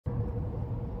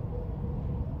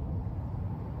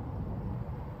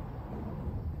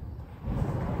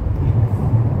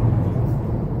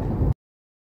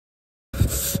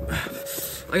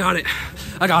I got it.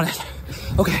 I got it.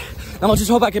 Okay, now I'll just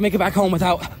hope I can make it back home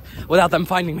without them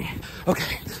finding me.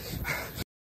 Okay.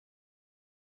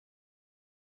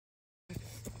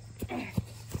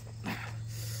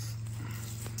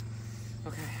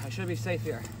 Okay, I should be safe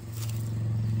here.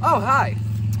 Oh, hi.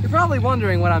 You're probably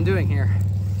wondering what I'm doing here.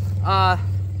 That's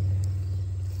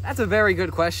a very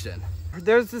good question.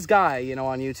 There's this guy, you know,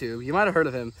 on YouTube. You might have heard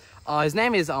of him. His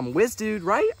name is Wizzdude,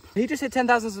 right? He just hit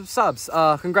 10,000 subs.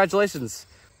 Congratulations.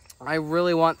 I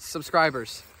really want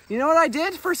subscribers. You know what I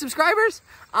did for subscribers?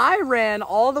 I ran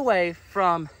all the way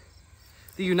from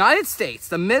the United States,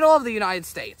 the middle of the United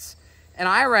States, and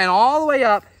I ran all the way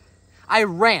up. I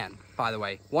ran, by the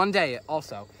way, one day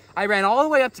also. I ran all the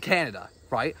way up to Canada,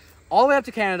 right? All the way up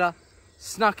to Canada,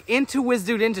 snuck into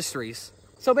Wizzdude Industries.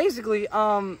 So basically,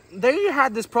 they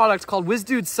had this product called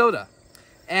Wizzdude Soda.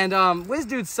 And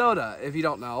Wizzdude Soda, if you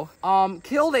don't know,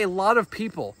 killed a lot of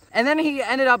people. And then he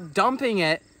ended up dumping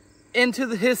it into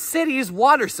his city's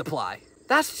water supply.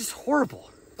 That's just horrible.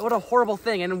 What a horrible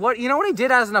thing. And you know what he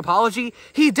did as an apology?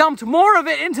 He dumped more of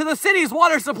it into the city's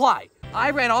water supply.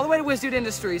 I ran all the way to Wizzdude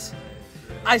Industries.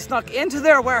 I snuck into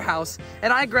their warehouse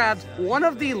and I grabbed one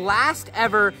of the last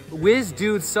ever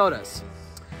Wizzdude sodas.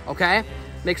 Okay?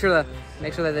 Make sure that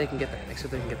they can get there. Make sure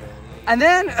they can get there. And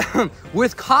then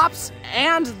with cops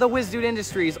and the Wizzdude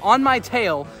Industries on my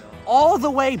tail all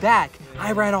the way back,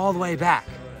 I ran all the way back.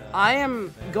 I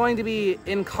am going to be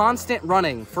in constant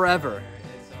running forever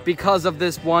because of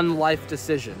this one life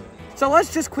decision. So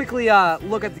let's just quickly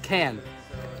look at the can.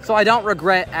 So I don't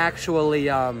regret actually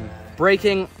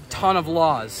breaking a ton of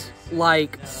laws,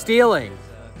 like stealing,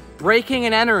 breaking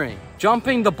and entering,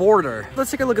 jumping the border.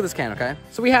 Let's take a look at this can, okay?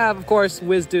 So we have, of course,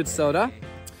 Wizzdude Soda.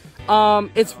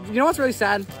 It's, you know what's really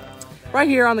sad? Right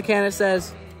here on the can it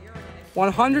says,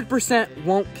 100%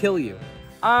 won't kill you.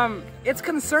 It's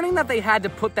concerning that they had to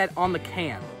put that on the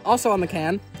can. Also on the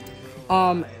can,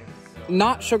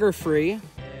 not sugar-free,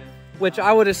 which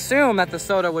I would assume that the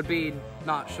soda would be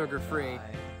not sugar-free,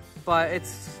 but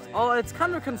it's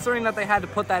kind of concerning that they had to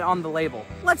put that on the label.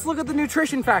 Let's look at the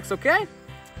nutrition facts, okay?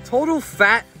 Total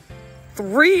fat,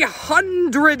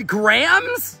 300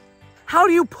 grams? How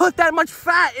do you put that much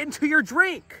fat into your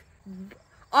drink?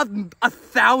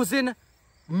 1,000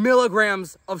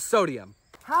 milligrams of sodium.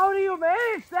 How do you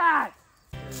manage that?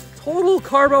 Total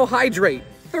carbohydrate,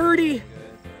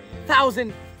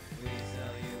 30,000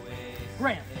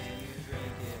 grams.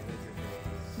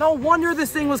 No wonder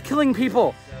this thing was killing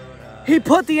people. He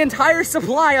put the entire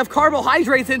supply of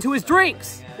carbohydrates into his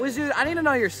drinks. Wizzdude, I need to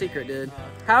know your secret, dude.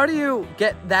 How do you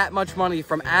get that much money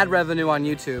from ad revenue on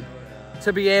YouTube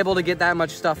to be able to get that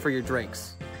much stuff for your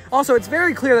drinks? Also, it's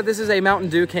very clear that this is a Mountain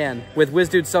Dew can with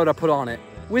Wizzdude Soda put on it.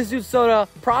 Wizzdude Soda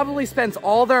probably spends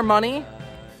all their money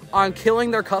on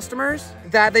killing their customers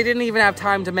that they didn't even have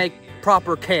time to make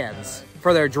proper cans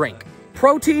for their drink.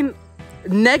 Protein,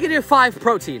 -5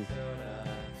 protein.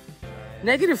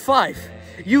 -5.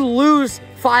 You lose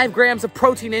 5 grams of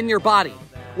protein in your body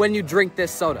when you drink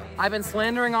this soda. I've been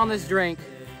slandering on this drink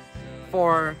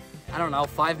for, I don't know,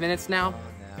 5 minutes now.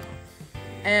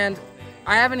 And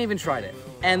I haven't even tried it.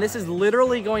 And this is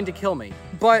literally going to kill me.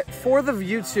 But for the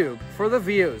YouTube, for the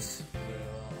views,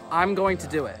 I'm going to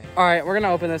do it. All right, we're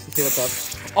gonna open this and see what's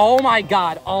up. Oh my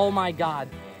God, oh my God.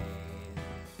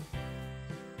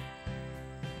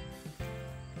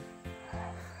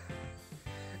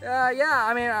 Yeah,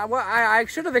 I mean, I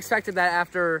should have expected that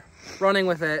after running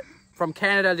with it from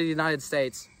Canada to the United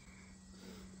States.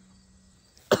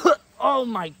 Oh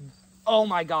my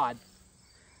God.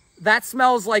 That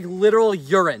smells like literal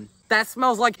urine. That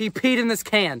smells like he peed in this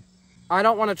can. I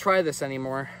don't want to try this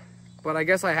anymore, but I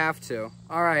guess I have to.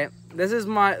 All right, this is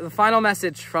the final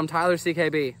message from Tyler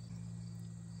CKB.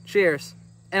 Cheers.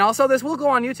 And also, this will go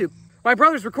on YouTube. My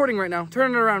brother's recording right now.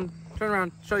 Turn it around. Turn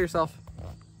around. Show yourself.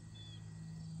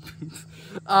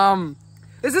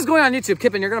 This is going on YouTube.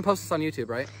 Kippen, you're gonna post this on YouTube,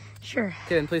 right? Sure.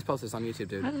 Kippen, please post this on YouTube,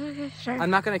 dude. Okay, sure. I'm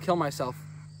not gonna kill myself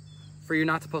for you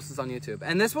not to post this on YouTube.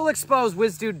 And this will expose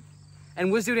Wizzdude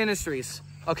and Wizzdude Industries,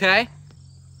 okay?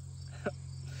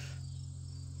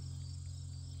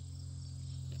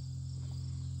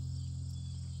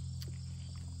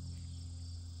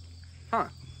 Huh.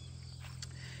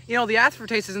 You know, the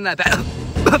aftertaste isn't that bad.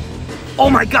 Oh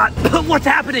my God, what's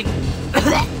happening?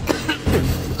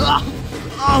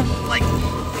 Oh my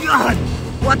God,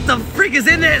 what the freak is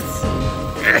in this?